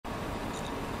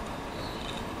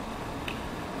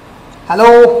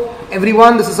Hello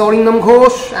everyone, this is Arindam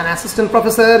Ghosh, an assistant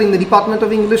professor in the Department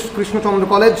of English, Krishna Chandra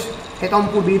College,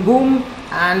 Hetampur, Birbhum,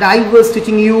 and I was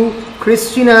teaching you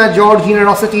Christina Georgina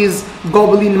Rossiti's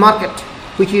Goblin Market,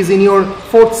 which is in your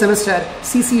 4th semester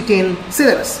CC10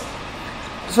 syllabus.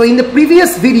 So in the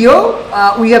previous video,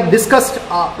 we have discussed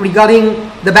regarding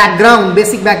the background,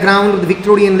 basic background of the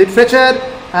Victorian literature,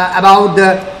 about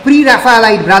the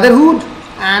pre-Raphaelite Brotherhood,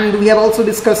 and we have also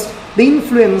discussed the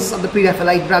influence of the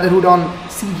pre-Raphaelite Brotherhood on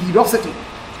C.G. Rossiti,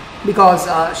 because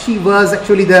she was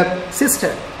actually the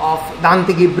sister of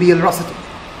Dante Gabriel Rossiti.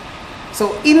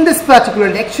 So in this particular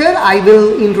lecture, I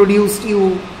will introduce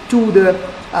you to the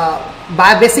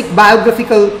basic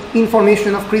biographical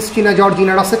information of Christina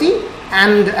Georgina Rossiti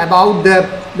and about the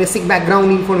basic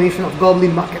background information of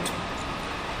Goblin Market.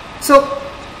 So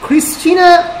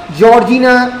Christina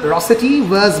Georgina Rossiti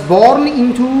was born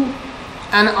into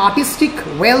an artistic,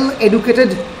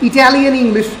 well-educated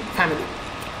Italian-English family.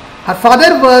 Her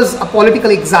father was a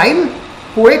political exile,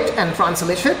 poet and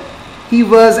translator. He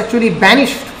was actually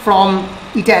banished from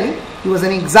Italy. He was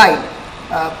an exile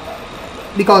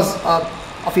because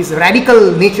of his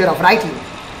radical nature of writing.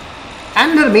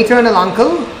 And her maternal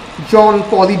uncle, John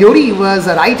Polidori, was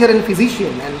a writer and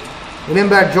physician. And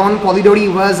remember, John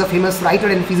Polidori was a famous writer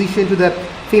and physician to the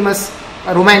famous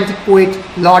romantic poet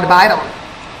Lord Byron.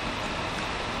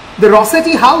 The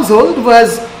Rossiti household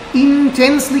was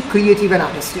intensely creative and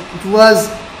artistic. It was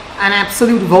an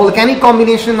absolute volcanic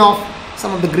combination of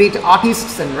some of the great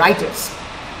artists and writers.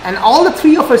 And all the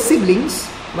three of her siblings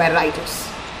were writers.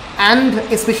 And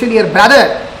especially her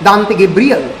brother, Dante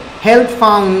Gabriel, helped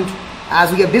found,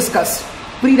 as we have discussed,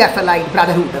 Pre-Raphaelite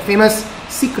Brotherhood, the famous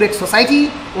secret society,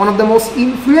 one of the most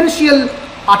influential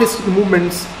artistic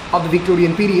movements of the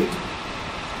Victorian period.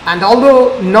 And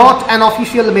although not an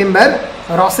official member,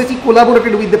 Rossiti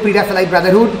collaborated with the Pre-Raphaelite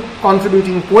Brotherhood,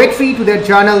 contributing poetry to their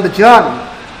journal, The Journal,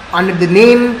 under the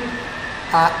name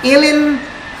Ellen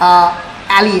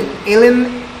Alien.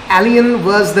 Ellen Alien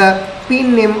was the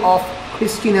pen name of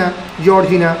Christina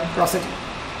Georgina Rossiti.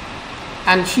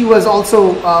 And she was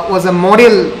also was a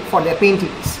model for their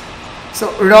paintings. So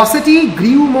Rossiti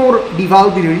grew more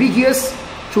devoutly religious.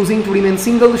 Choosing to remain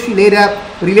single, she led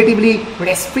a relatively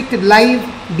restricted life,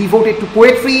 devoted to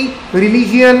poetry,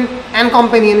 religion, and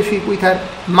companionship with her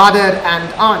mother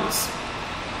and aunts.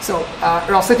 So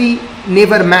Rossiti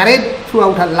never married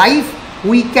throughout her life.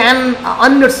 We can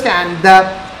understand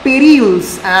the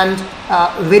perils and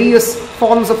various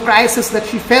forms of crisis that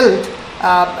she felt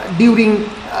during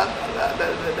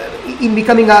in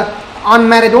becoming an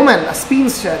unmarried woman, a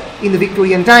spinster in the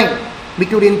Victorian time.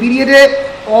 Victorian period,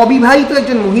 অবিবাহিত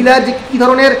একজন মহিলার যে কি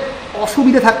ধরনের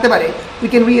অসুবিধা থাকতে পারে, we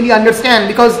can really understand,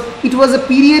 because it was a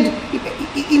period,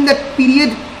 in that period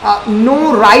no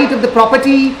right of the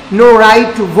property, no right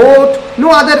to vote, no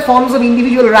other forms of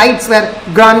individual rights were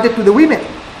granted to the women.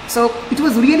 So it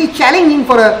was really challenging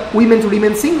for a woman to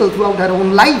remain single throughout her own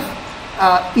life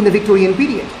in the Victorian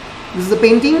period. This is a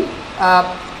painting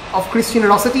of Christina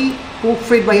Rossiti,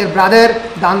 portrayed by her brother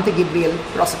Dante Gabriel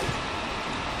Rossiti.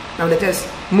 Now let us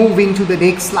move into the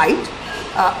next slide.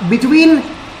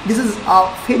 This is a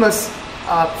famous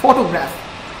photograph,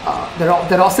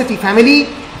 the Rossiti family,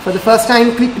 for the first time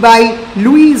clicked by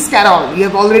Lewis Carroll. We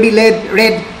have already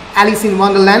read Alice in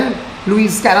Wonderland.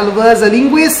 Lewis Carroll was a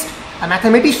linguist, a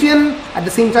mathematician, at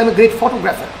the same time a great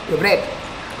photographer. We have read.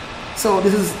 So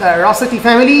this is the Rossiti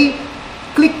family,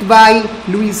 clicked by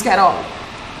Lewis Carroll.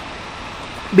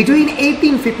 Between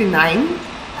 1859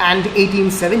 and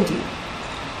 1870,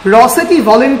 Rossiti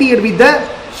volunteered with the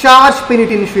Church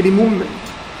Penitentiary movement,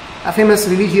 a famous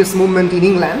religious movement in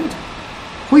England,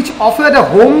 which offered a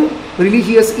home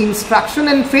religious instruction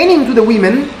and training to the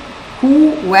women who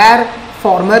were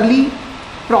formerly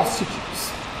prostitutes.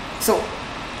 So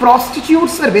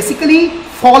prostitutes are basically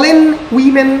fallen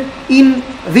women in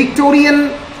Victorian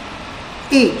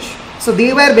age. So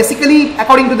they were basically,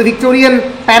 according to the Victorian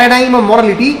paradigm of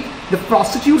morality, the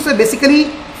prostitutes are basically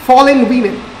fallen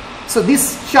women. So this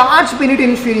Church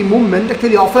Penitentiary movement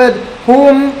actually offered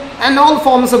home and all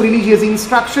forms of religious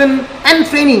instruction and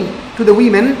training to the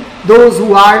women, those who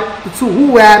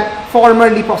were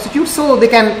formerly prostitutes, so they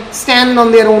can stand on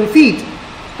their own feet.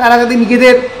 তারা যাতে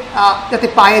নিজেদের যাতে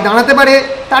পায়ে দাঁড়াতে পারে,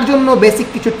 তার জন্য basic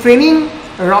কিছু ট্রেনিং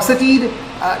রসেটির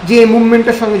যে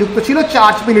মুভমেন্টের সঙ্গে যুক্ত ছিল,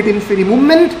 চার্চ পেনিটেন্সিয়ারি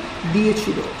মুভমেন্ট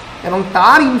দিয়েছিল, এবং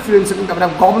তার ইনফ্লুয়েন্স কিন্তু আমরা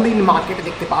গবলিন মার্কেটে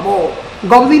দেখতে পাবো।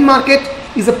 Goblin market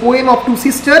is a poem of two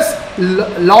sisters,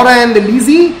 Laura and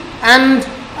Lizzie, and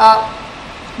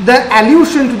the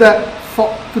allusion to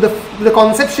the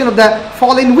conception of the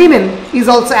fallen women is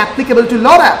also applicable to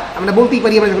Laura. আমরা বলতেই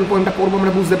পারি, আমরা যখন পোয়েমটা পড়বো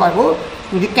আমরা বুঝতে পারবো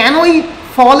যে কেনই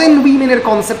ফলেন উইমেনের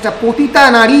কনসেপ্টটা, পতিতা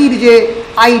নারীর যে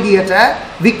আইডিয়াটা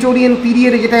ভিক্টোরিয়ান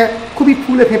পিরিয়ডে যেটা খুবই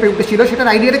ফুলে ফেঁপে উঠেছিল,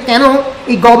 সেটার আইডিয়াটা কেন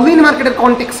এই গবলিন মার্কেটের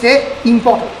কনটেক্সটে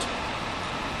important.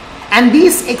 And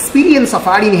this experience of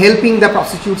her in helping the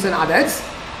prostitutes and others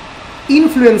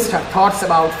influenced her thoughts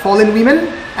about fallen women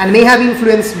and may have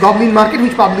influenced Goblin Market,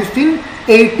 which published in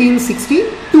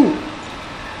 1862.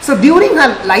 So during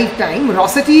her lifetime,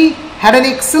 Rossetti had an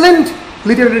excellent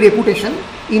literary reputation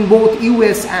in both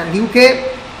US and UK,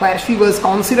 where she was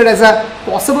considered as a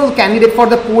possible candidate for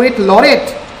the Poet Laureate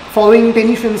following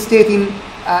Tennyson's death in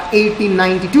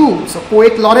 1892. So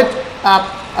Poet Laureate,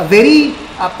 a very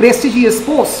prestigious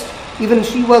post. Even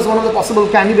she was one of the possible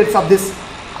candidates of this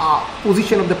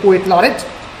position of the Poet Laureate.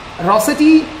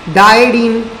 Rossetti died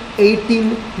in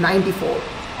 1894,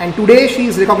 and today she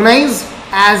is recognized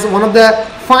as one of the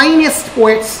finest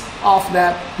poets of the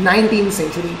 19th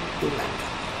century England.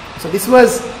 So this was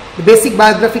the basic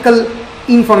biographical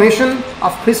information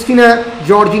of Christina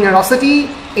Georgina Rossetti,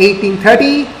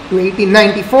 1830 to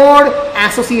 1894,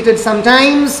 associated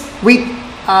sometimes with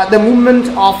the movement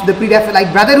of the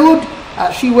Pre-Raphaelite Brotherhood.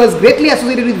 She was greatly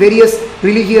associated with various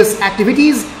religious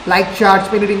activities like church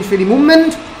penitentiary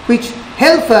movement, which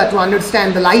helped her to understand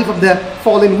the life of the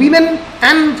fallen women,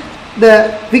 and the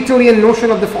Victorian notion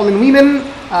of the fallen women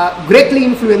greatly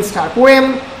influenced her poem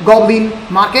Goblin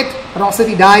Market.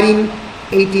 Rossetti died in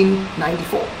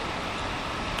 1894.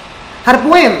 Her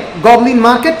poem Goblin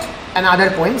Market and Other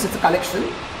Poems, it's a collection.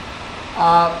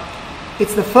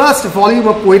 It's the first volume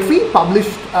of poetry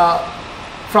published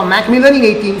from Macmillan in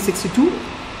 1862,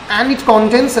 and it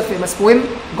contains a famous poem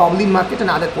Goblin Market and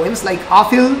Other Poems like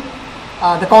Harfill,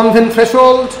 The Convent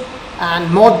Threshold, and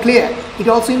Maud Clare. It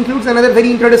also includes another very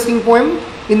interesting poem,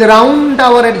 In the Round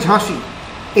Tower at Jhansi,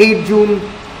 8 June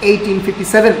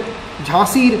 1857.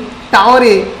 ঝাঁসির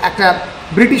টাওয়ারে একটা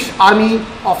British army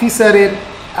অফিসারের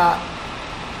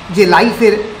যে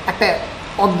লাইফের একটা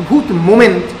অদ্ভুত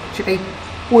moment, সেটাই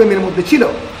পোয়েমের মধ্যে ছিল।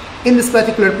 In this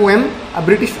particular poem, a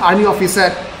British army officer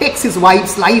takes his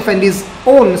wife's life and his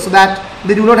own so that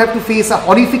they do not have to face a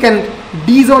horrific and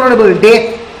dishonorable death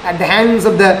at the hands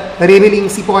of the rebelling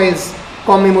sepoys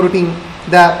commemorating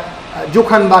the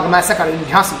Jokhanbag massacre in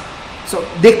Jhansi. So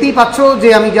দেখতেই পাচ্ছ যে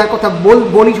আমি যার কথা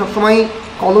বলি সবসময়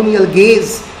colonial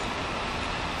gaze.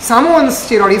 Someone's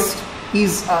terrorist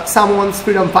is someone's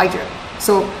freedom fighter.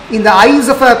 So in the eyes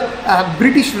of a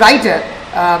British writer,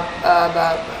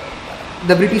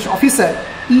 the British officer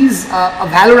is a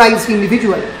valorized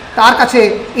individual. তার কাছে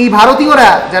এই ভারতীয়রা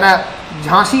যারা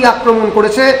ঝাঁসি আক্রমণ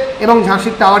করেছে এবং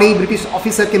ঝাঁসির টাওয়ারে এই ব্রিটিশ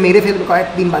অফিসারকে মেরে ফেলবে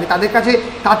কয়েকদিন বাদে, তাদের কাছে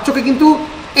তার চোখে কিন্তু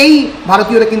এই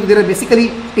ভারতীয়রা কিন্তু যারা বেসিক্যালি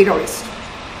টেররিস্ট,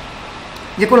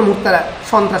 যে কোনো মুহূর্তে তারা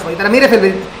সন্ত্রাসবাদী, তারা মেরে ফেলবে।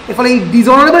 এর ফলে এই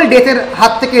ডিসঅনারেবল ডেথের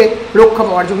হাত থেকে রক্ষা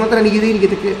পাওয়ার জন্য তারা নিজে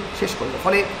থেকে শেষ করবে।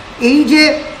 ফলে এই যে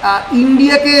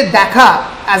ইন্ডিয়াকে দেখা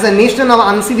as a nation of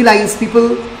uncivilised people,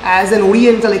 as an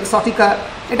oriental exotica,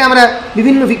 এটা আমরা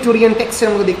বিভিন্ন ভিক্টোরিয়ান টেক্সটের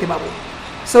মধ্যে দেখতে পাবো।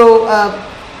 সো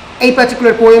এই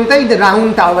particular পোয়েমটাই the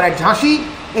round tower at ঝাঁসি,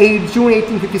 8 June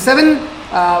 1857,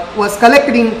 was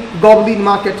collected in Goblin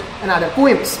Market and Other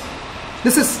Poems.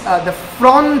 This is the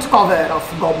front cover of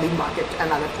Goblin Market and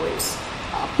Other Poems,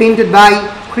 painted by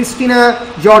Christina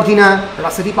Georgina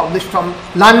Rossetti, published from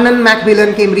London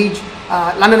and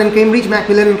Cambridge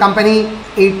Macmillan and Company,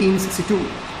 1862.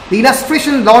 The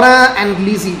illustration Laura and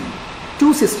Lizzie,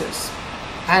 two sisters,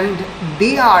 and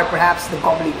they are perhaps the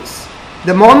goblins,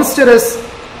 the monstrous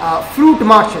fruit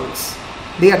merchants.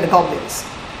 They are the goblins,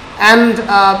 and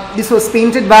this was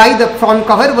painted by, the front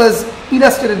cover was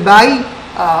illustrated by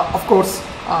of course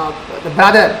the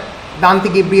brother Dante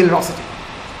Gabriel Rossetti.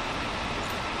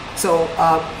 So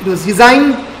it was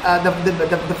designed,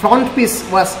 the front piece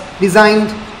was designed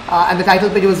and the title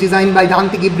page was designed by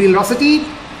Dante Gabriel Rossetti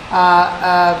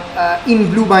in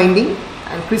blue binding,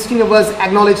 and Christina was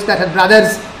acknowledged that her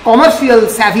brother's commercial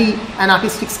savvy and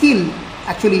artistic skill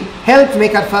actually helped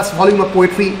make her first volume of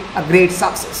poetry a great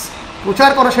success.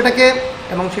 প্রচার করা সেটাকে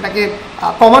এবং সেটাকে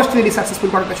commercially successful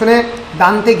করার পেছনে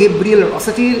দান্তে Gabriel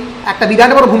রসেটির একটা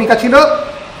বিরাট বড় ভূমিকা ছিল,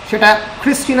 সেটা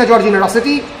ক্রিস্টিনা জর্জিনা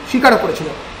রসেটি স্বীকারও করেছিল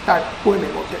তার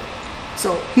পোয়েমের মধ্যে। So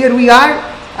here we are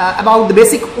about the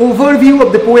basic overview of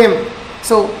the poem.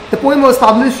 So the poem was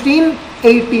published in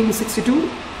 1862.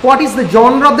 What is the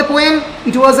genre of the poem?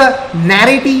 It was a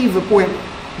narrative poem.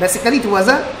 Basically it was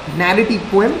a narrative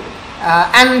poem,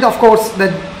 and of course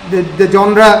the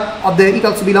genre of the, it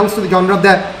also belongs to the genre of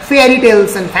the fairy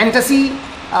tales and fantasy.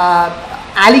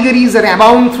 Allegories are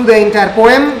abound through the entire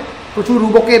poem. প্রচুর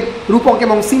রূপক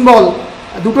এবং symbol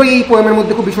দুটোই এই পোয়েমের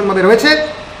মধ্যে খুব ভীষণভাবে রয়েছে।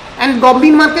 And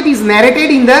Goblin Market is narrated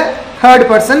in the third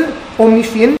person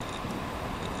omniscient.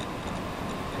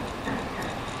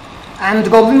 and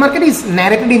Goblin Market is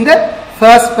narrated in the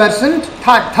first person,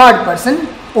 third person,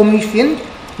 omniscient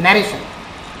narration,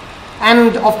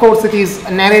 and of course it is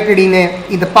narrated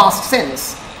in the past sense.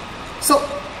 So,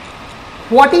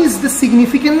 what is the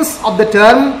significance of the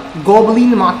term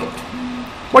Goblin Market?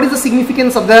 What is the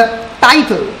significance of the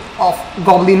title of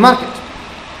Goblin Market?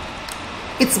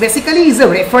 It's basically is a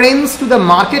reference to the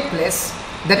marketplace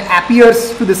that appears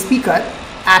to the speaker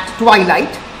at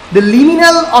twilight, the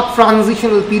liminal or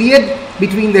transitional period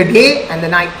between the day and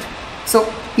the night. So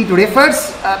it refers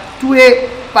to a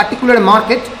particular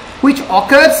market which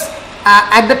occurs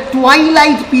at the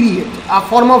twilight period, a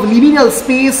form of liminal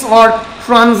space or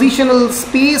transitional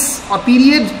space or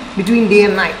period between day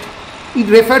and night. It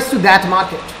refers to that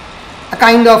market, a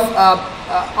kind of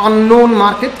unknown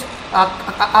market,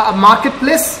 a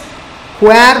marketplace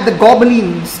where the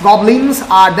goblins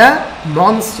are the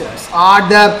monsters, are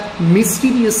the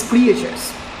mysterious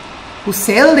creatures who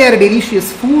sell their delicious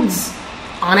foods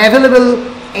unavailable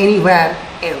anywhere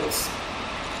else.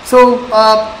 So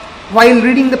while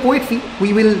reading the poetry,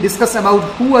 we will discuss about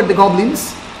who are the goblins,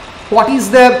 what is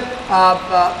the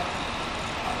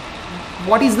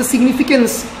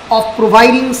significance of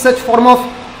providing such form of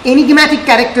enigmatic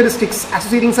characteristics,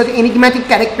 associating such enigmatic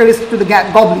characteristics to the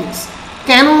goblins.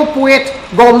 কেন poet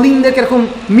গবলিনদেরকে এরকম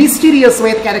mysterious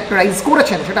way characterise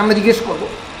করেছেন সেটা আমরা জিজ্ঞেস করব।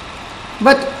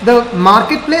 But the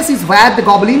marketplace is where the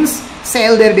goblins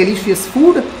sell their delicious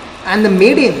food, and the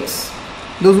maidens,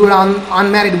 those who are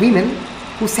unmarried women,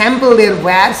 who sample their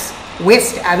wares,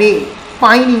 waste away,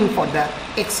 pining for the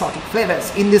exotic flavors.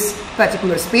 In this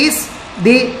particular space,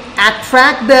 they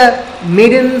attract the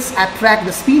maidens, attract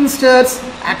the spinsters,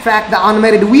 attract the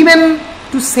unmarried women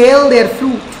to sell their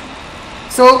fruit.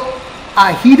 So a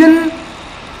hidden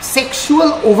sexual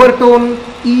overtone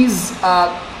is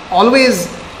always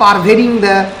pervading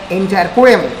the entire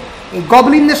poem. এই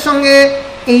গবলিনদের সঙ্গে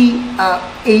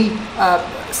এই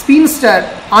স্পিনস্টার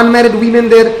unmarried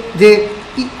উইমেনদের যে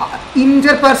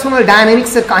interpersonal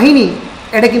ডায়নামিক্সের কাহিনী,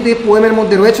 এটা কিন্তু এই পোয়েমের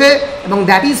মধ্যে রয়েছে, এবং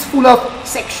that is full of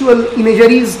sexual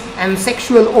ইমেজারিজ and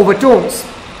sexual ওভারটোনস.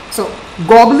 So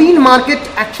Goblin market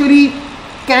actually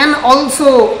can also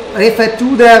refer to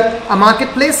the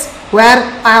marketplace where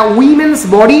a women's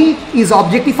body is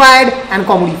objectified and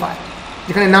commodified,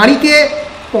 যেখানে নারীকে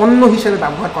পণ্য হিসেবে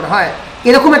ব্যবহার করা হয়।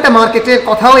 এরকম একটা মার্কেটের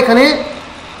কথাও এখানে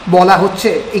বলা হচ্ছে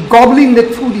এই গবলিনদের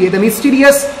থ্রু দিয়ে, দ্য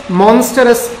মিস্টিরিয়াস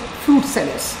মনস্টারাস ফ্রুট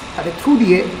সেলার্স, তাদের থ্রু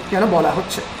দিয়ে যেন বলা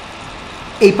হচ্ছে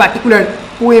এই পার্টিকুলার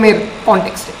পোয়েমের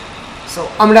কনটেক্সটে। সো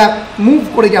আমরা মুভ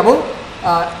করে যাব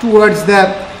towards the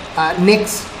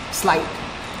next slide.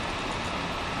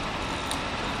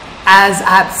 As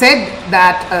I have said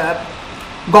that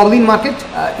Goblin Market,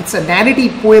 it's a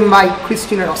narrative poem by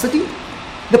Christina Rossetti.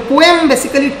 The poem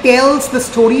basically tells the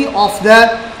story of the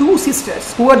two sisters,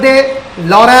 who are they,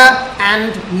 Laura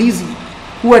and Lizzie,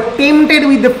 who are tempted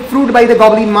with the fruit by the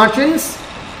goblin merchants,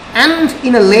 and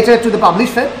in a letter to the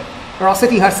publisher,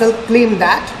 Rossetti herself claimed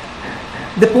that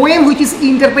the poem, which is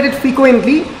interpreted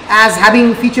frequently as having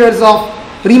features of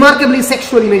remarkably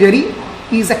sexual imagery,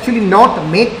 is actually not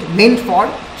meant for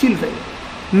children.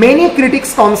 Many critics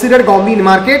consider Goblin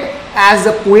Market as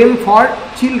a poem for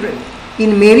children.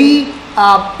 In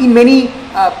many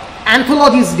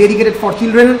anthologies dedicated for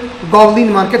children, Goblin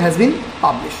Market has been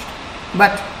published.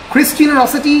 But Christina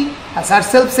Rossetti has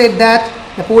herself said that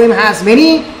the poem has many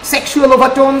sexual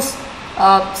overtones,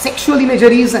 sexual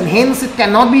imageries, and hence it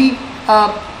cannot be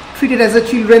treated as a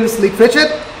children's literature.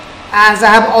 As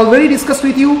I have already discussed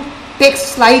with you,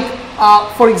 texts like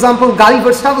for example,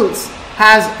 Gulliver's Travels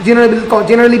has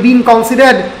generally been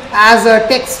considered as a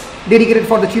text dedicated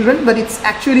for the children, but it's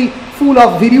actually full of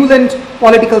virulent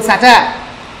political satire,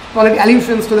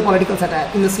 allusions to the political satire.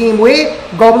 In the same way,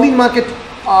 Goblin Market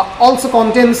also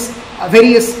contains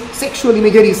various sexual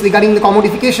imageries regarding the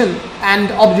commodification and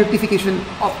objectification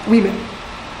of women.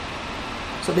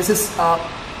 So this is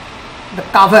the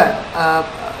cover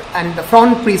and the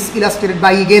front piece illustrated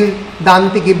by again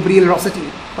Dante Gabriel Rossetti,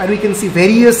 where we can see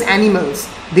various animals.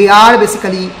 They are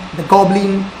basically the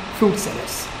goblin fruit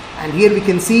sellers. And here we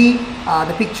can see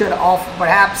the picture of,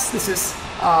 perhaps this is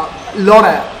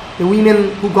Laura, the woman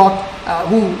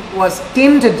who was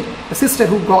tempted, the sister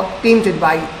who got tempted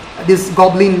by these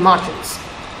goblin merchants.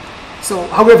 So,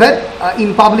 however, in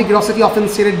public, Rossetti often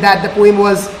stated that the poem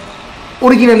was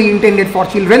originally intended for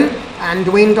children and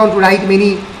went on to write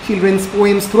many children's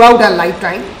poems throughout her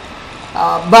lifetime.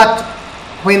 But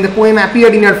when the poem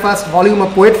appeared in her first volume of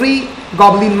poetry,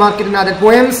 Goblin Market and Other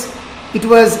Poems, it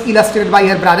was illustrated by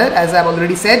her brother, as I have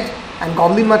already said, and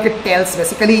Goblin Market tells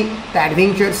basically the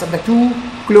adventures of the two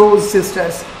close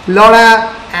sisters, Laura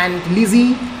and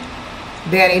Lizzie,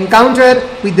 their encounter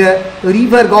with the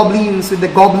river goblins, with the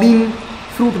goblin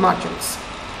fruit merchants.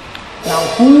 Now,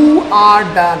 who are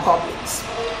the goblins?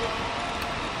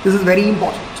 This is very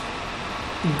important.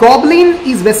 Goblin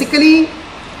is basically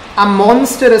a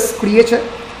monstrous creature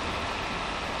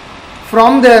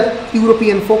from the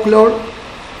European folklore,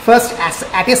 first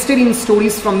attested in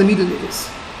stories from the Middle Ages.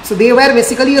 So they were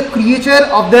basically a creature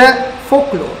of the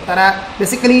folklore. Tara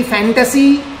basically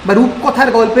fantasy ba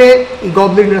rupkothar golpe ei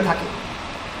goblinra thake.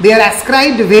 They are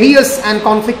ascribed various and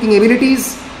conflicting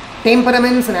abilities,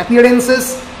 temperaments and appearances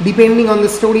depending on the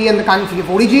story and the country of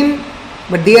origin,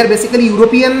 but they are basically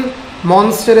European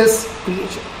monstrous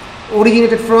creature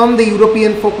originated from the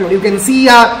European folklore. You can see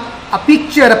a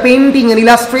picture, a painting, an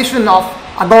illustration of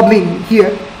a goblin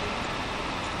here.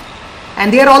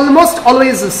 And they are almost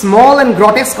always small and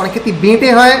grotesque. Goblin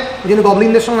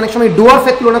dwarf.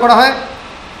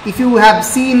 If you have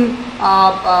seen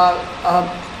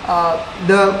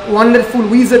the Wonderful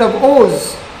Wizard of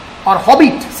Oz or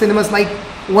Hobbit, cinemas like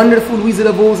Wonderful Wizard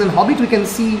of Oz and Hobbit, we can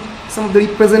see some of the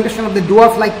representation of the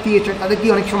dwarf-like creature.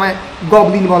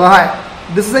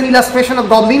 This is an illustration of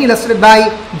Goblin illustrated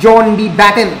by John D.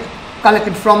 Batten,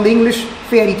 collected from the English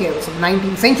fairy tales of the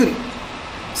 19th century.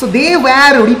 So they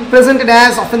were represented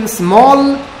as often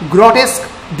small, grotesque,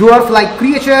 dwarf-like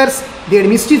creatures. They are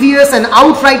mischievous and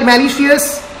outright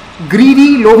malicious,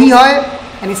 greedy, lovi hoy,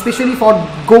 and especially for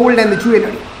gold and the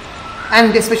jewelry,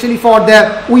 and especially for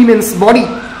the women's body.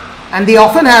 And they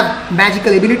often have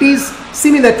magical abilities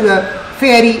similar to a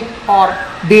fairy or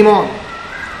demon.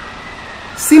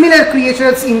 Similar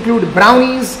creatures include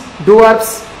brownies,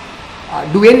 dwarfs,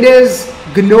 duendes,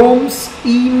 gnomes,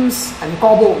 imps, and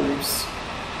kobolds.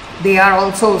 They are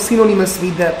also synonymous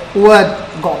with the word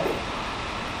goblin.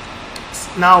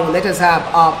 Now let us have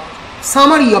a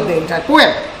summary of the entire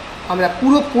poem. আমরা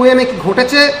পুরো পোয়েমে কি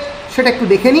ঘটেছে সেটা একটু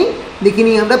দেখে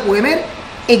নিই আমরা পোয়েমের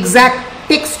exact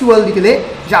textual ডিটেলে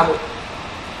যাব।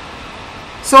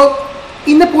 So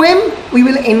in the poem we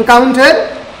will encounter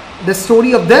the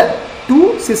story of the two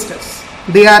sisters.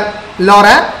 They are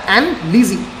Laura and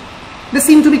Lizzie. They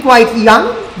seem to be quite young.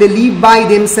 They live by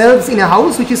themselves in a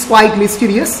house which is quite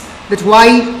mysterious. That's why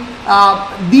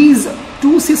these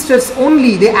two sisters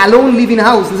only, they alone live in a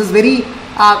house. This is very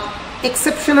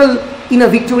exceptional in a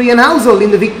Victorian household,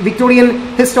 in the Victorian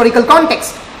historical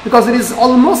context, because it is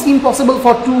almost impossible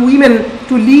for two women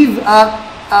to live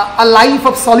a life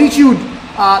of solitude,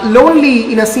 lonely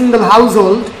in a single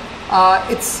household.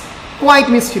 It's quite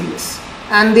mysterious.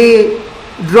 And they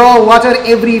draw water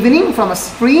every evening from a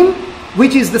stream,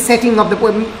 which is the setting of the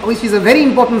poem, which is a very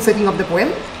important setting of the poem,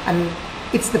 and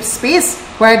it's the space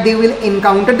where they will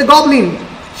encounter the goblin.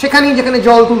 সেখানে যেখানে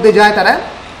জল তুলতে যায় তারা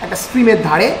একটা স্ট্রিমের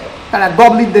ধারে তারা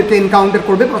গবলিনদেরকে encounter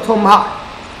করবে প্রথমবার।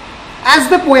 As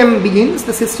the poem begins,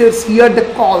 the sisters hear the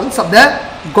calls of the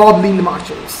goblin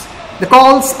marchers. The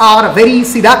calls are very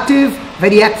seductive,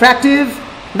 very attractive.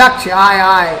 Dakche aye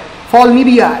aye, fall me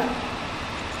aye.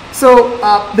 So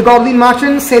the goblin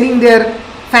merchants selling their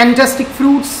fantastic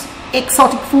fruits,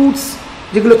 exotic fruits,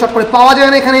 যেগুলো চট করে পাওয়া যায়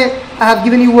না এখানে। I have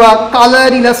given you a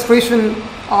colored illustration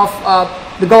of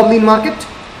the Goblin Market.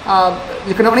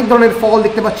 যেখানে অনেক ধরনের ফল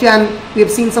দেখতে পাচ্ছি, and we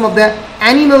have seen some of the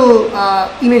animal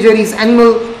imageries, animal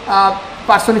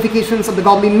personifications of the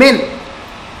goblin men.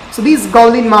 So these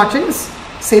goblin merchants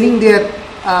selling their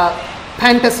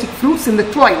fantastic fruits in the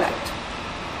twilight.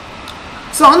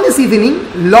 So on this evening,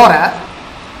 Laura,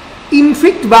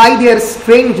 intrigued by their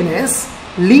strangeness,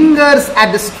 lingers at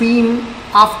the stream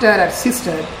after her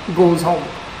sister goes home.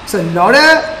 So Laura,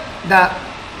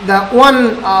 the one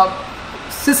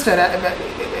sister,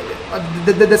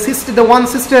 the one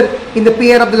sister in the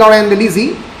pair of the Laura and the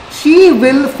Lizzie, she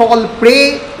will fall prey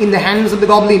in the hands of the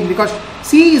goblin, because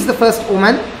she is the first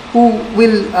woman who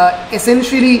will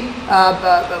essentially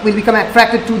will become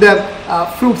attracted to the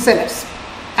fruit sellers,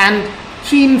 and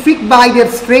she, intrigued by their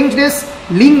strangeness,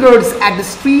 lingers at the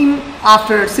stream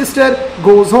after her sister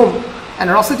goes home. And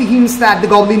Rossity hints that the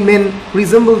goblin men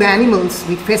resemble the animals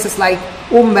with faces like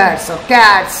wombats or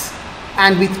cats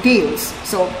and with tails.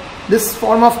 So this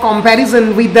form of comparison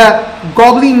with the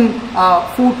goblin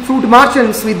fruit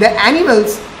merchants with the animals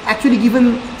actually given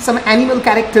some animal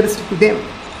characteristic to them.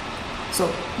 So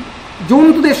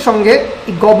জন্তুদের সঙ্গে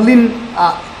এই Goblin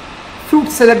fruit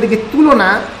সেলারদের যে তুলনা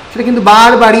সেটা কিন্তু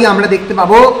বারবারই আমরা দেখতে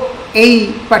পাবো এই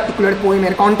particular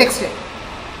পোয়েমের কনটেক্সটে।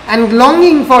 And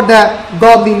longing for the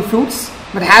goblin fruits,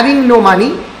 but having no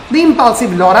money, the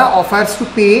impulsive Laura offers to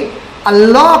pay a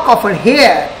lock of her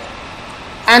hair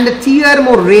and a tear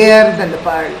more rare than the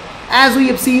pearl. As we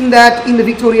have seen that in the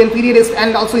Victorian period and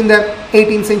also in the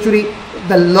 18th century,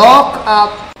 the lock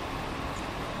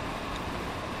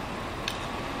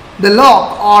the lock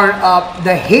or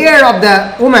the hair of the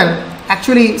woman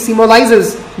actually symbolizes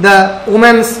the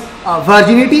woman's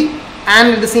virginity, and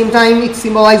at the same time it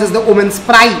symbolizes the woman's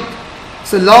pride.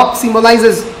 So lock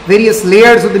symbolizes various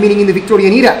layers of the meaning in the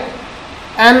Victorian era.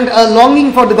 And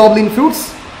longing for the goblin fruits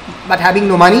but having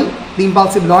no money, the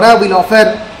impulsive Laura will offer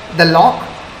the lock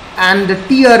and the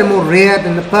tear more rare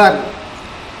than the pearl.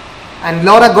 And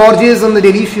Laura gorges on the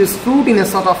delicious fruit in a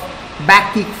sort of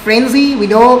Bacchic frenzy. We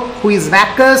know who is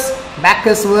Bacchus.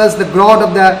 Bacchus was the god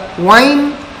of the wine,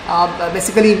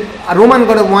 basically a Roman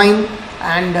god of wine,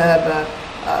 and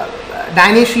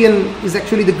Dionysian is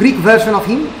actually the Greek version of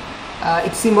him.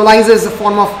 It symbolizes a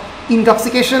form of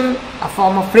intoxication, a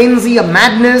form of frenzy, a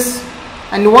madness.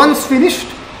 And once finished,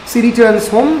 she returns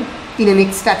home in an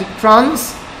ecstatic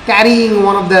trance, carrying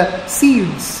one of the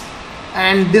seeds.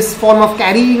 And this form of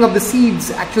carrying of the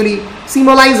seeds actually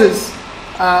symbolizes,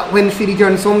 when she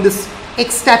returns home, this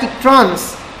ecstatic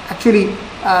trance actually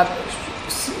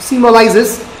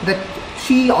symbolizes that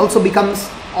she also becomes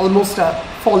almost a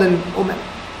fallen woman.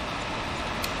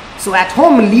 So at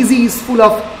home, Lizzie is full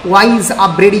of wise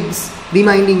upbraidings,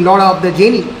 reminding Laura of the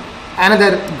Jenny,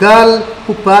 another girl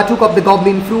who partook of the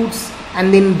goblin fruits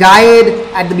and then died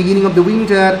at the beginning of the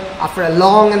winter after a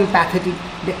long and pathetic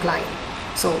decline.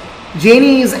 So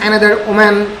Jenny is another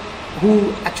woman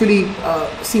who actually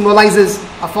symbolizes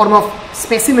a form of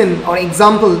specimen or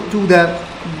example to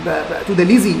the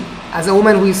Lizzie, as a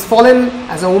woman who is fallen,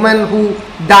 as a woman who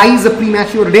dies a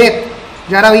premature death,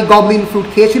 যারা ওই Goblin fruit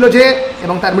খেয়েছিল যে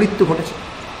এবং তার মৃত্যু ঘটেছে,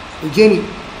 jenny.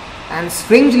 And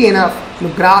strangely enough,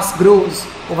 the grass grows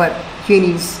over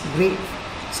Jenny's grave.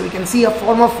 So you can see a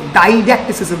form of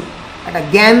didacticism, একটা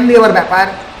জ্ঞান দেওয়ার ব্যাপার,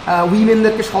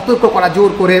 উইমেনদেরকে সতর্ক করা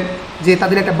জোর করে যে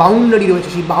তাদের একটা বাউন্ডারি রয়েছে,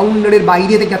 সেই বাউন্ডারির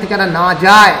বাইরে থেকে যাতে তারা না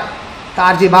যায়,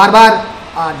 তার যে বারবার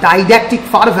ডাইডাক্টিক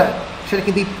ফার্ভার, সেটা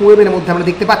কিন্তু এই পোয়েমের মধ্যে আমরা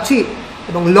দেখতে পাচ্ছি।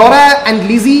 এবং Laura and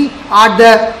Lizzie are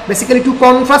the basically two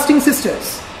contrasting sisters.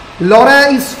 Laura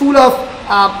is full of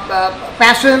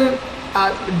passion,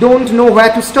 don't know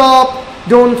where to stop,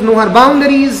 don't know her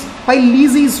boundaries, while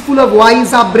Lizzie is full of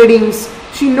wise upbraidings.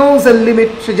 She knows a limit,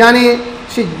 she জানে,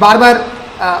 she বারবার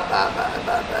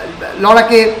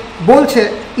লরাকে বলছে,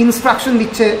 instruction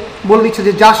দিচ্ছে, বলে দিচ্ছে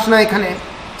যে যাস না এখানে।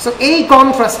 সো এই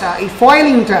কন্ট্রাস্টটা, এই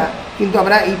ফয়েলিংটা কিন্তু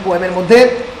আমরা এই পোয়েমের মধ্যে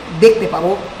দেখতে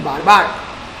পাবো বারবার।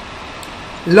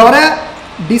 Laura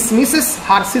dismisses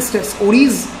her sister's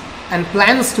worries and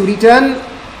plans to return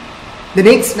the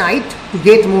next night to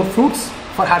get more fruits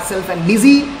for herself and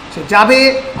Lizzie. সে যাবে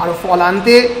আরো ফল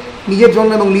আনতে নিজের জন্য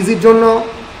এবং লিজির জন্য।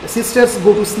 The sisters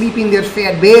go to sleep in their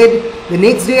fair bed. The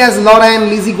next day, as Laura and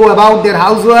Lizzie go about their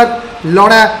housework,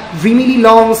 Laura dreamily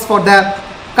longs for the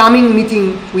coming meeting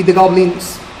with the goblins.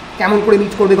 কেমন করে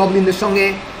meet করবে গবলিনদের সঙ্গে,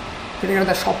 সেটা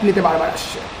তার স্বপ্নেতে বারবার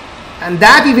আসছে। And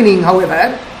that evening, however,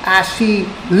 as she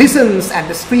listens at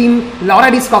the stream, Laura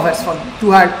discovers, to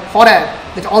her horror,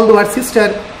 that although her sister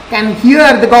can hear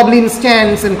the goblin's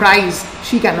chants and cries,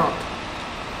 she cannot.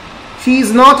 She is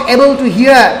not able to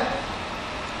hear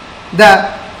the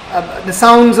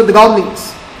sounds of the goblins.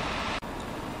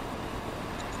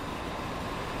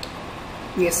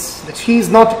 Yes, that she is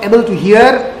not able to hear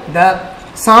the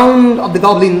sound of the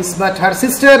goblins, but her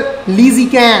sister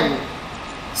Lizzie can.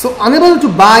 So unable to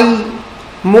buy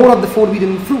more of the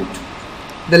forbidden fruit,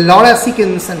 the Laura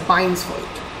sickens and pines for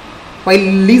it, while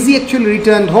Lizzie actually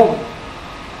returned home.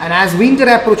 And as winter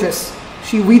approaches,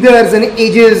 she withers and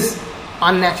ages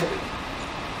unnaturally,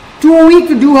 too weak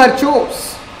to do her chores.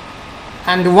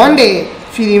 And one day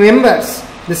she remembers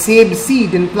the saved seed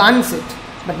and plants it,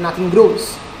 but nothing grows.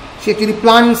 She actually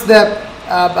plants the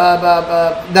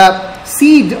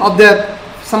seed of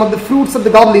some of the fruits of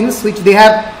the goblins which they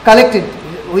have collected,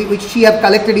 which she have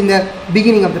collected in the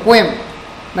beginning of the poem,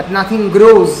 but nothing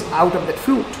grows out of that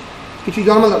fruit. Kichu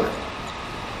জন্মালো না।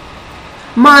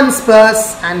 Months pass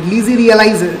and Lizzie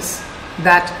realizes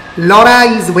that Laura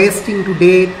is wasting to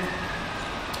death.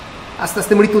 আস্তে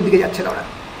আস্তে মৃত্যুর দিকে যাচ্ছে Laura.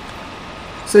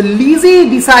 So Lizzie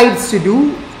decides to do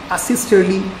a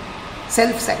sisterly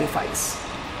self-sacrifice.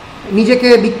 নিজেকে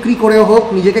বিক্রি করেও হোক,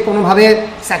 নিজেকে কোনোভাবে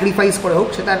স্যাক্রিফাইস করে হোক,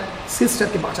 সে তার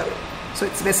সিস্টারকে বাঁচাবে। So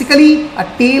it's basically a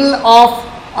tale of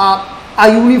a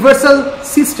universal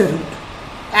sisterhood.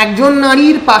 একজন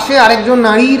নারীর পাশে আরেকজন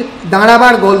নারীর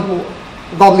দাঁড়াবার গল্প,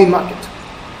 Goblin Market.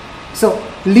 So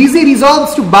Lizzie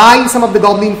resolves to buy some of the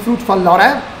goblin fruit for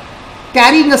Laura.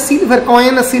 Carrying a silver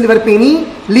coin, a silver penny,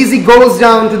 Lizzie goes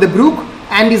down to the brook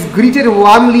and is greeted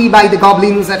warmly by the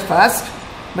goblins at first.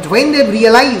 But when they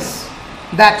realize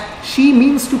that she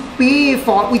means to pay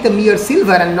with a mere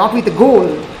silver and not with the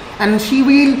gold, and she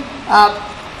will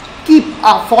keep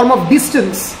a form of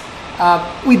distance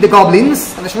with the গবলিনস,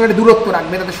 তাদের সঙ্গে একটা দূরত্ব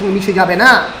রাখবে, তাদের সঙ্গে মিশে যাবে না,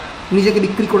 নিজেকে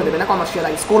বিক্রি করে দেবে না,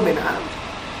 কমার্শিয়ালাইজ করবে না।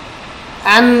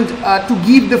 And to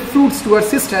give the fruits to her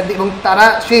sister, এবং তারা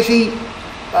সেই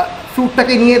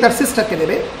ফ্রুটটাকে নিয়ে তার সিস্টারকে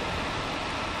দেবে।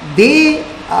 দে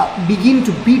begin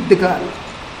to beat the girl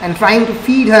and trying to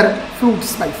feed her fruits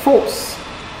by force.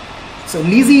 So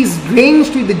Lizzie is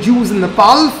drenched with the juice in the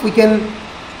pulp. We can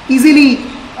easily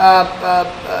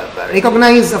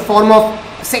recognize a form of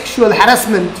sexual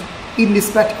harassment in this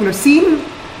particular scene,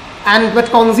 but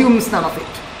consumes none of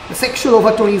it. The sexual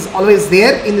overtone is always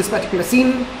there in this particular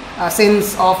scene, a sense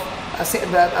of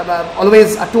always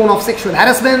a tone of sexual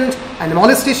harassment and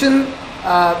molestation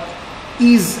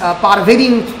is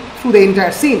pervading through the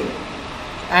entire scene.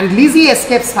 And Lizzie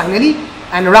escapes finally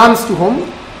and runs to home.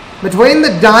 But when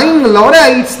the dying Laura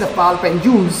eats the pulp and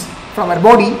juice from her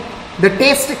body, the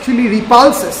taste actually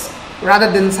repulses rather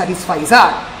than satisfies her,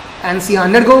 and she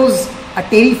undergoes a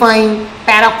terrifying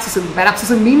paroxysm.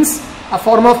 Paroxysm means a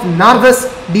form of nervous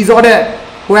disorder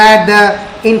where the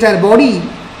entire body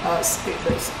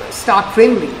start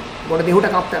trembling.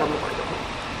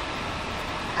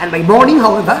 And by morning,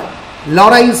 however,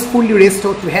 Laura is fully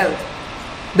restored to health.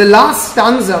 The last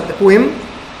stanza of the poem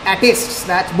attests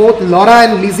that both Laura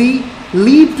and Lizzie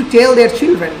live to tell their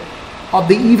children of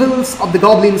the evils of the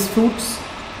goblin's fruits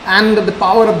and of the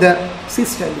power of the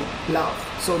sisterly love.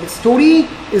 So the story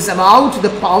is about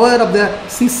the power of the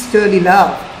sisterly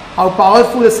love, how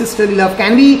powerful a sisterly love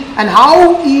can be, and how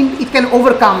it can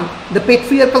overcome the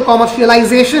patriarchal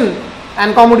commercialization and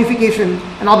commodification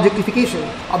and objectification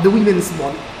of the women's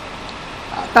body.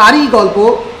 তারই গল্প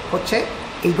হচ্ছে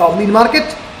এই Goblin market.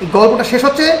 এই গল্পটা শেষ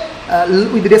হচ্ছে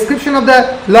with the description of the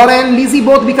Laura and Lizzie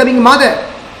both becoming mother.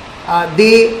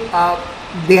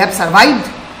 They have survived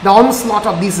the onslaught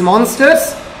of these monsters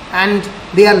and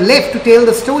they are left to tell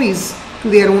the stories to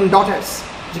their own daughters.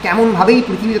 যে কেমনভাবেই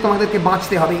পৃথিবীতে তোমাদেরকে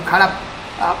বাঁচতে হবে, খারাপ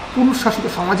পুরুষ শাসিত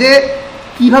সমাজে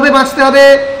কিভাবে বাঁচতে হবে,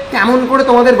 কেমন করে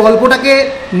তোমাদের গল্পটাকে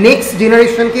নেক্সট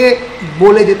জেনারেশনকে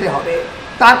বলে যেতে হবে,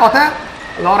 তার কথা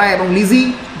লরা এবং লিজি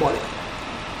বলে।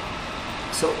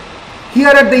 So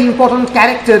here are the important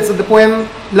characters of the poem: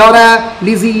 Laura,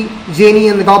 Lizzie, Jenny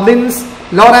and the goblins.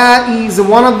 Laura is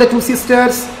one of the two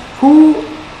sisters who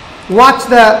watch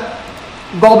the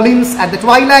goblins at the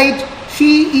twilight.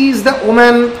 She is the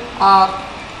woman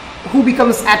who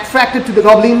becomes attracted to the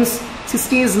goblins. She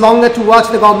stays longer to watch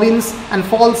the goblins and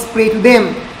falls prey to them.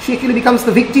 She actually becomes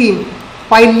the victim.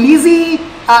 While Lizzie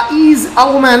is a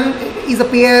woman, is a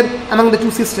pair among the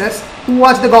two sisters who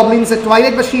watch the goblins at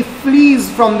twilight, but she flees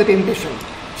from the temptation.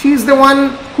 She is the one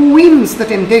who wins the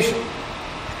temptation.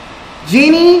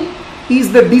 Jenny is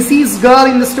the deceased girl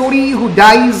in the story who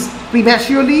dies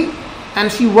prematurely, and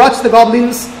she watched the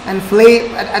goblins and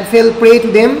fell prey to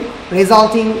them,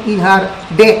 resulting in her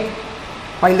death.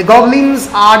 While the goblins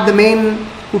are the men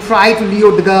who try to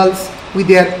lure the girls with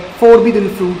their forbidden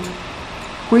fruit,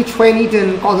 which when eaten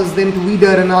causes them to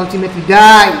wither and ultimately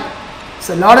die.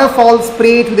 So Laura falls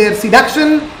prey to their seduction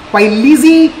while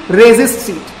Lizzie resists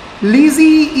it.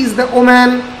 Lizzie is the woman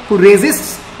who resists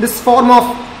this form of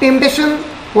temptation,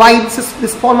 while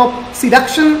this form of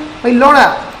seduction, while Laura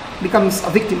becomes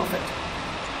a victim of it.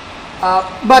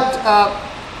 But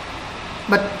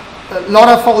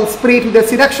Laura falls prey to their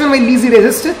seduction while Lizzie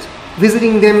resists it,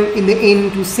 visiting them in the end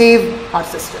to save her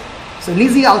sister. So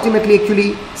Lizzie ultimately actually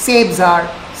saves her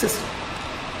sister.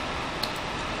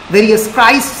 Various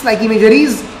Christ-like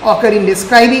imageries occur in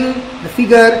describing the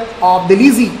figure of the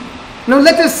Lizzie. Now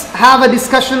let us have a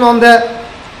discussion on the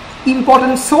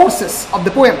important sources of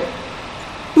the poem.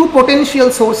 Two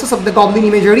potential sources of the goblin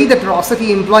imagery that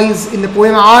Rossetti employs in the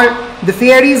poem are The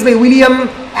Fairies by William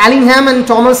Allingham and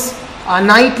Thomas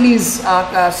Cately's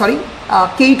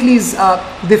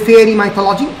The Fairy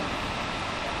Mythology.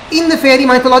 In the fairy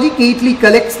mythology, Cately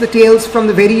collects the tales from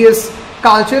the various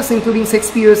cultures, including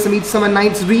Shakespeare's Midsummer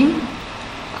Night's Dream.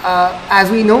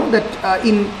 As we know that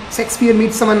in Shakespeare's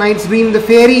Midsummer Night's Dream, the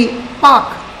fairy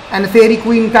Puck and the fairy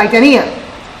queen Titania,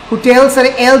 who tells her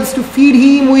elves to feed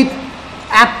him with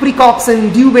apricots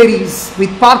and dewberries, with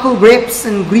purple grapes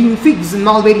and green figs and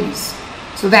mulberries.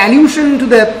 So the allusion to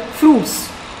the fruits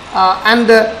and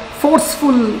the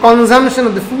forceful consumption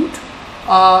of the fruit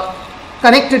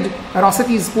connected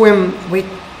Rossetti's poem with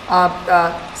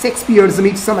Shakespeare's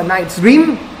Midsummer Night's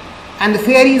Dream. And The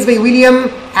Fairies by William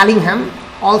Allingham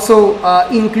also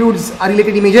includes a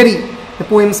related imagery. The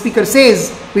poem speaker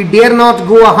says, "We dare not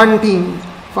go a-hunting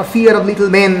for fear of little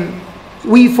men,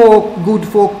 we folk, good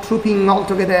folk, trooping all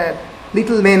together,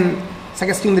 little men,"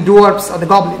 suggesting the dwarfs or the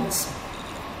goblins.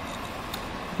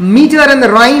 Meter and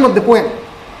the rhyme of the poem.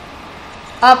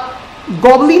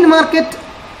 Goblin Market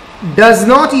does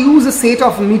not use a set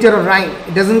of meter or rhyme.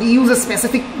 It doesn't use a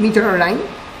specific meter or rhyme.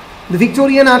 The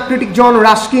Victorian art critic John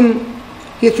Ruskin,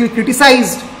 he actually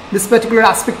criticized this particular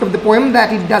aspect of the poem,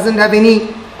 that it doesn't have any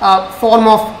form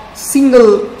of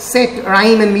single set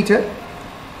rhyme and meter,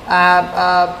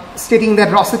 stating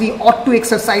that Rossetti ought to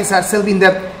exercise herself in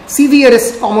the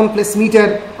severest commonplace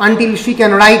meter until she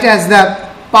can write as the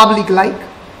public like.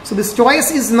 So this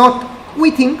choice is not,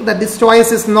 we think that this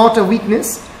choice is not a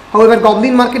weakness. However,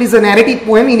 Goblin Market is a narrative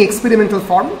poem in experimental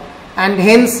form, and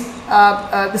hence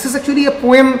this is actually a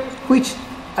poem which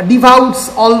devours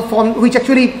all forms, which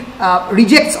actually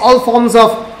rejects all forms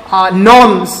of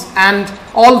norms and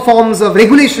all forms of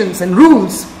regulations and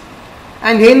rules,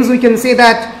 and hence we can say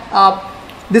that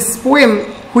this poem,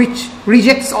 which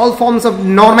rejects all forms of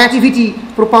normativity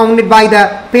propounded by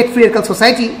the patriarchal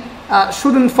society,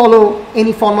 shouldn't follow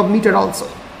any form of meter also.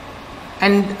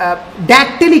 And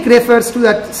dactylic refers to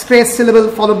that stressed syllable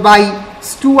followed by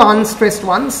two unstressed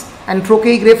ones, and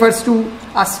trochaic refers to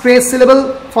a stressed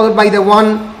syllable followed by the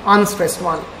one unstressed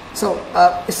one. So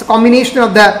it's a combination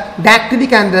of the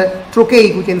dactylic and the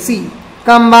trochaic. We can see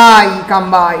come by,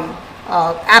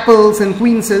 apples and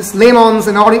quinces, lemons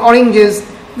and oranges.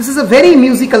 This is a very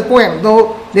musical poem,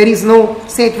 though there is no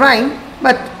set rhyme,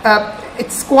 but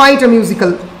it's quite a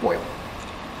musical poem.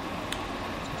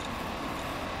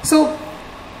 So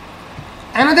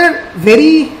another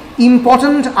very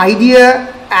important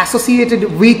idea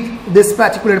associated with this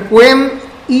particular poem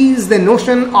is the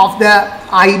notion of the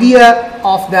idea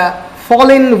of the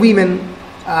fallen women,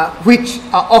 which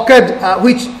occurred,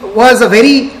 which was a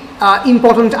very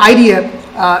important idea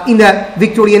in the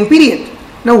Victorian period.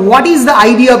 Now, what is the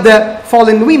idea of the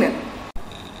fallen women?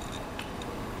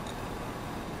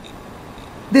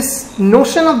 This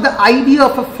notion of the idea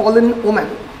of a fallen woman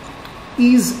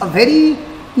is a very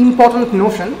important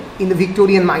notion in the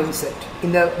Victorian mindset,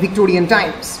 in the Victorian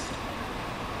times.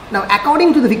 Now,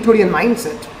 according to the Victorian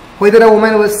mindset, whether a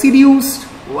woman was seduced,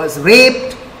 was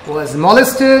raped, was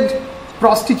molested,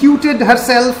 prostituted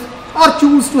herself, or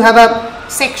choose to have a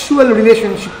sexual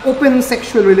relationship, open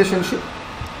sexual relationship,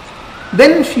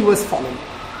 then she was fallen.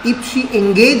 If she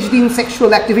engaged in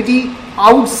sexual activity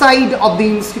outside of the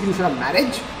institution of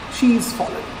marriage, she is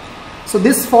fallen. So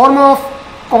this form of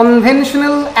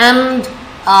conventional and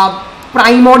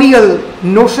primordial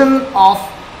notion of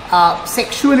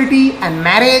sexuality and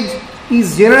marriage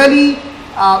is generally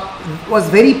was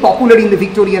very popular in the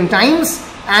Victorian times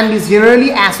and is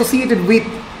generally associated with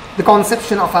the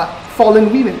conception of a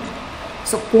fallen woman.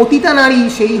 So potita nari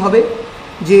shei hobe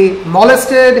je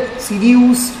molested,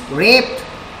 seduced, raped,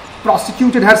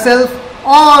 prostituted herself,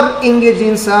 or engaged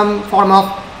in some form of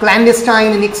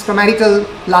clandestine and extramarital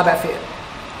love affair.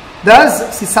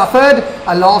 Thus, she suffered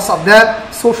a loss of the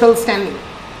social standing.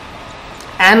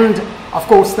 And of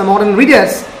course, the modern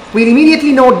readers will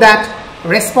immediately note that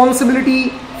responsibility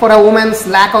for a woman's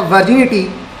lack of virginity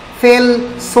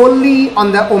fell solely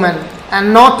on the woman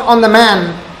and not on the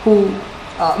man who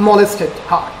molested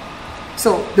her.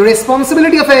 So, the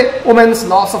responsibility of a woman's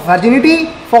loss of virginity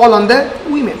fall on the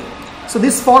women. So,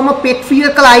 this form of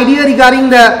patriarchal idea regarding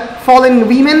the fallen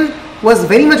women was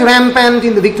very much rampant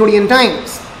in the Victorian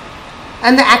times.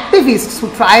 And the activists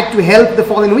who tried to help the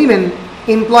fallen women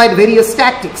employed various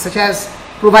tactics, such as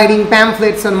providing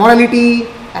pamphlets on morality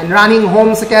and running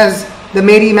homes such as the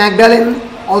Mary Magdalene,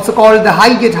 also called the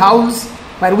Highgate House,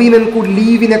 where women could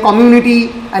live in a community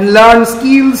and learn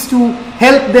skills to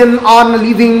help them earn a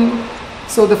living.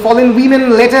 So the fallen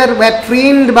women later were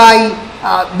trained by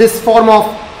this form of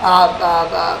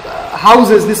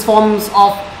houses, these forms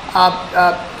of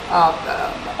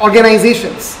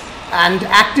organizations, and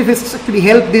activists actually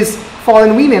helped these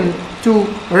fallen women to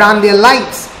run their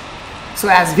lives. So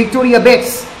as Victoria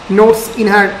Betts notes in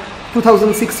her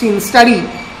 2016 study,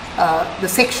 the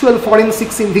sexual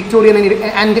forensics in Victorian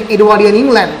and Edwardian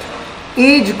England,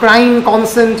 age, crime,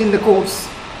 consent in the courts,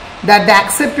 that the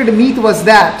accepted myth was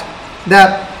that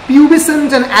the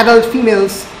pubescent and adult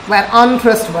females were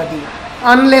untrustworthy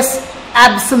unless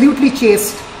absolutely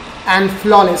chaste and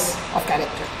flawless of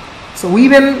character. So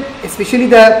women, especially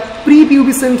the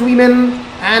prepubescent women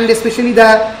and especially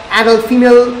the adult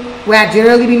female, were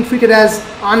generally being treated as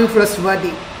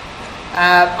untrustworthy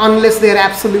unless they are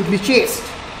absolutely chaste.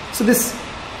 So this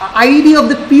idea of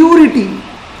the purity,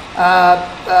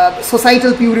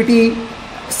 societal purity,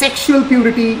 sexual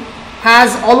purity,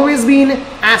 has always been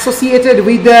associated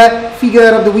with the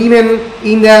figure of the women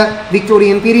in the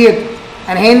Victorian period,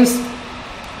 and hence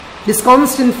this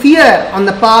constant fear on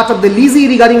the part of the Lizzie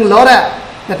regarding Laura,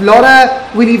 that Laura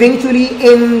will eventually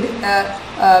end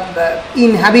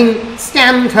in having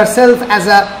stamped herself as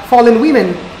a fallen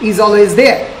woman, is always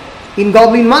there. In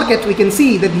Goblin Market, we can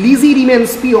see that Lizzie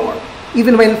remains pure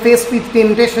even when faced with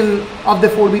temptation of the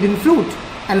forbidden fruit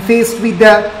and faced with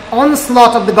the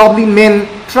onslaught of the goblin men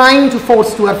trying to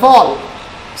force to her fall.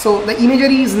 So the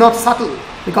imagery is not subtle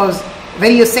because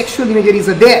various sexual imageries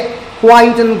are there.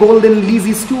 White and golden,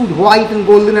 Lizzie stood. White and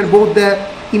golden are both the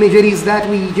imageries that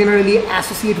we generally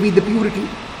associate with the purity.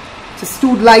 She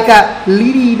stood like a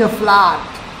lily in a flood.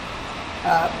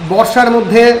 বর্ষার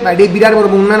মধ্যে বা বিরাট বড়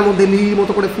বন্যার মধ্যে লিলির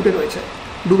মতো করে ফুটে রয়েছে,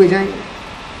 ডুবে যায়নি।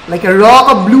 Like a rock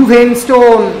of blue veined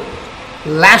stone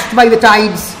lashed by the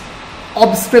tides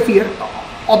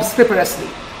obstreperously,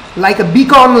 like a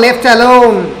beacon left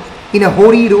alone in a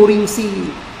hoary roaring sea.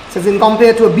 Says in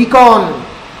compared to a beacon,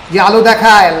 যে আলো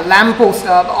দেখায়, lamppost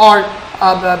or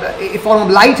a form of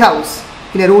lighthouse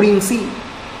in a roaring sea.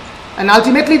 And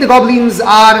ultimately the goblins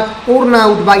are worn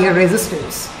out by her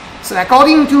resistance. So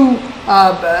according to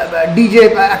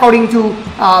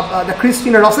the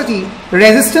Christian Rossetti,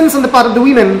 resistance on the part of the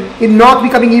women in not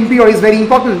becoming impure is very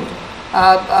important.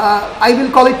 I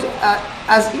will call it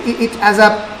as a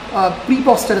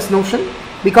preposterous notion,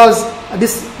 because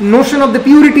this notion of the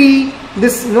purity,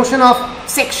 this notion of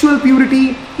sexual purity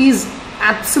is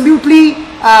absolutely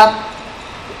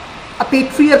a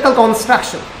patriarchal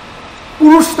construction.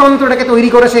 পুরুষতন্ত্রটাকে তৈরি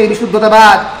করেছে এই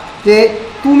বিশুদ্ধতাবাদ, যে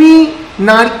তুমি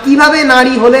কিভাবে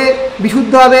নারী হলে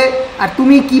বিশুদ্ধ হবে আর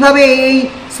তুমি কিভাবে এই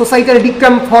সোসাইটির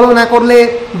ডিক্টাম ফলো না করলে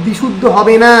বিশুদ্ধ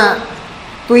হবে না।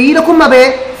 তো এইরকমভাবে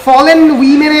ফলেন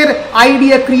উইমেনের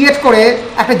আইডিয়া ক্রিয়েট করে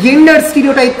একটা জেন্ডার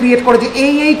স্টিরিওটাইপ ক্রিয়েট করে যে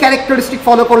এই ক্যারেক্টারিস্টিক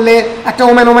ফলো করলে একটা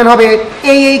ওম্যান হবে,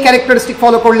 এই ক্যারেক্টারিস্টিক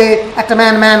ফলো করলে একটা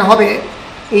ম্যান হবে।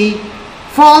 এই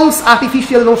false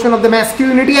artificial Notion of the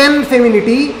ম্যাসকিউলিনিটি and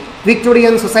femininity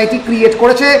Victorian society create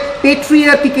করেছে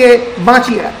পেট্রিয়ার্কিকে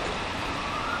বাঁচিয়ে রাখতে।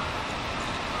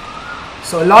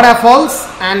 So a lot of false,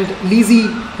 and Lizzie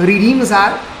redeems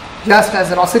her, just as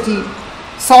Rossetti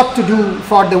sought to do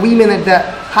for the women at the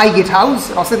Highgate House.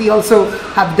 Rossetti also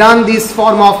have done this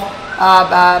form of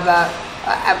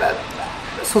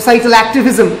societal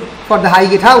activism for the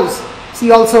Highgate House. She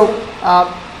also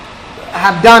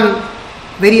have done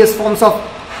various forms of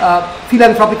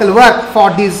philanthropical work for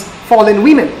these fallen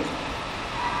women.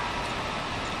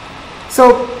 So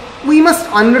we must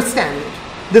understand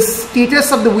the status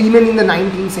of the women in the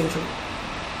 19th century.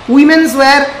 Women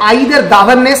were either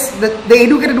governess, the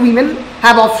educated women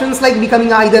have options like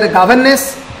becoming either a governess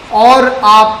or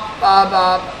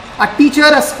a teacher,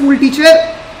 a school teacher,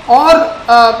 or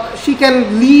she can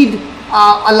lead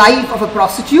a life of a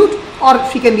prostitute, or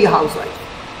she can be a housewife.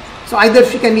 So either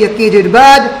she can be a caged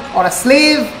bird or a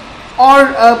slave, or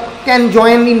can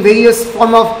join in various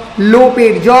form of low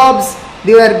paid jobs.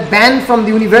 They were banned from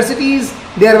the universities.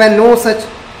 There were no such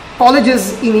colleges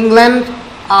in England.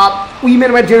 Women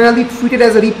were generally treated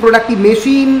as a reproductive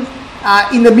machine.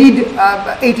 In the mid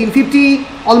 1850,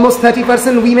 almost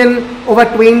 30% women over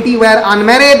 20 were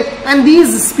unmarried, and these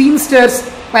spinsters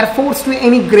were forced to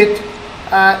emigrate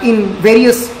in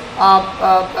various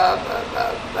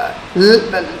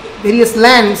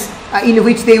lands in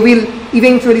which they will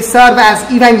eventually serve as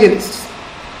evangelists.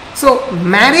 So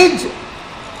marriage,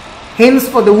 hence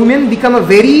for the women, become a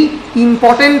very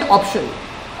important option.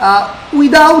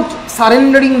 Without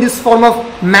surrendering this form of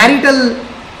marital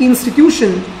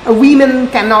institution, women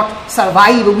cannot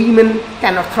survive, women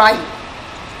cannot thrive.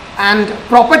 And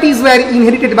properties were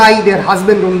inherited by their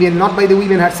husband only and not by the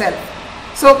women herself.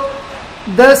 So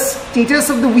the status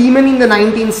of the women in the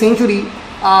 19th century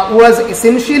was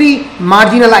essentially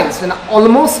marginalized and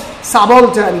almost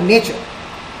subaltern in nature.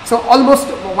 So almost,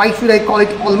 why should I call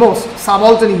it almost,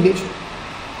 subaltern in nature.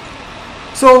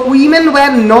 So women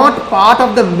were not part of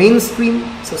the mainstream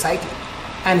society,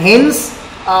 and hence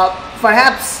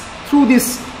perhaps through this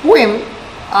poem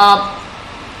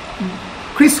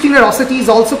Christina Rossetti is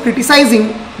also criticizing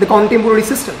the contemporary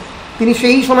system. তিনি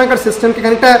সেই সময়কার সিস্টেমকে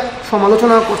খানিকটা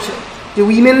সমালোচনা করছেন যে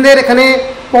উইমেনদের এখানে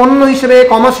পণ্য হিসেবে,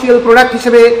 কমার্শিয়াল প্রোডাক্ট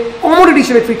হিসেবে, কমোডিটি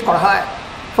হিসেবে ট্রিট করা হয়।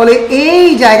 ফলে এই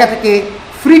জায়গা থেকে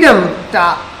ফ্রিডমটা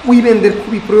উইমেনদের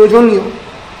খুবই প্রয়োজনীয়।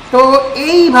 তো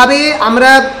এইভাবে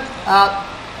আমরা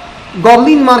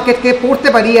Goblin Market ke porte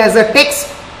pari as a text,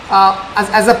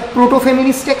 as a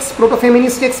proto-feminist text.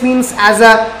 Proto-feminist text means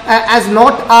as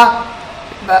not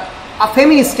a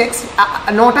feminist text.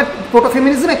 Not a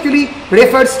proto-feminism actually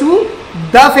refers to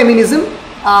the feminism,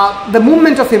 the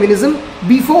movement of feminism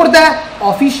before the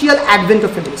official advent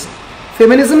of feminism.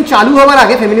 Feminism চালু হওয়ার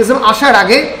আগে, feminism আসার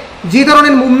আগে যে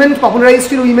ধরনের movement popularise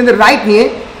ছিল উইমেনদের right নিয়ে,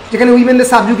 যেখানে উইমেনদের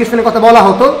সাবজুগেশনের কথা বলা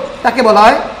হতো, তাকে বলা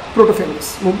হয়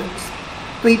প্রোটো-ফেমিনিস্ট মুভমেন্ট।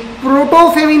 তো এই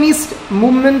প্রোটো-ফেমিনিস্ট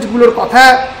মুভমেন্টগুলোর কথা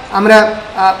আমরা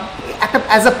একটা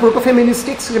অ্যাজ আ প্রোটো-ফেমিনিস্ট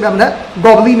টেক্সট হিসেবে আমরা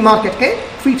গবলিন মার্কেটকে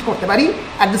ট্রিট করতে পারি।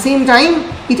 At the same time,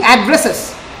 it addresses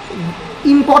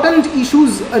important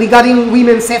issues regarding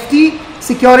women's safety,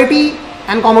 security,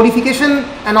 and commodification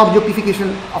and objectification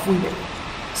of women.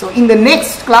 So in the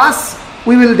next class,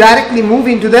 we will directly move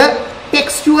into the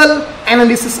textual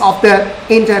analysis of the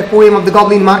entire poem of the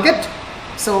Goblin Market.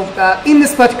 So in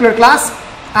this particular class,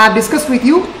 I have discussed with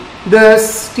you the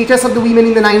status of the women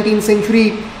in the 19th century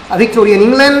Victorian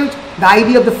England, the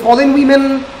idea of the fallen women,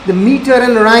 the meter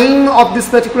and rhyme of this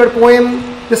particular poem,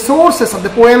 the sources of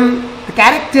the poem, the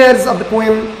characters of the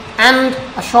poem, and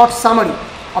a short summary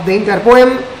of the entire poem.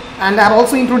 And I have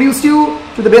also introduced you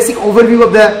to the basic overview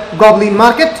of the Goblin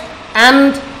Market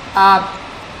and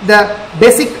the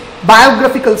basic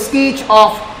biographical sketch of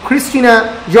Christina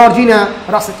Georgina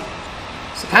Rossetti.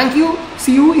 So thank you.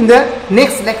 See you in the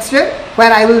next lecture,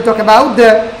 where I will talk about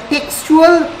the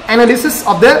textual analysis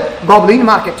of the Goblin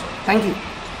Market. Thank you.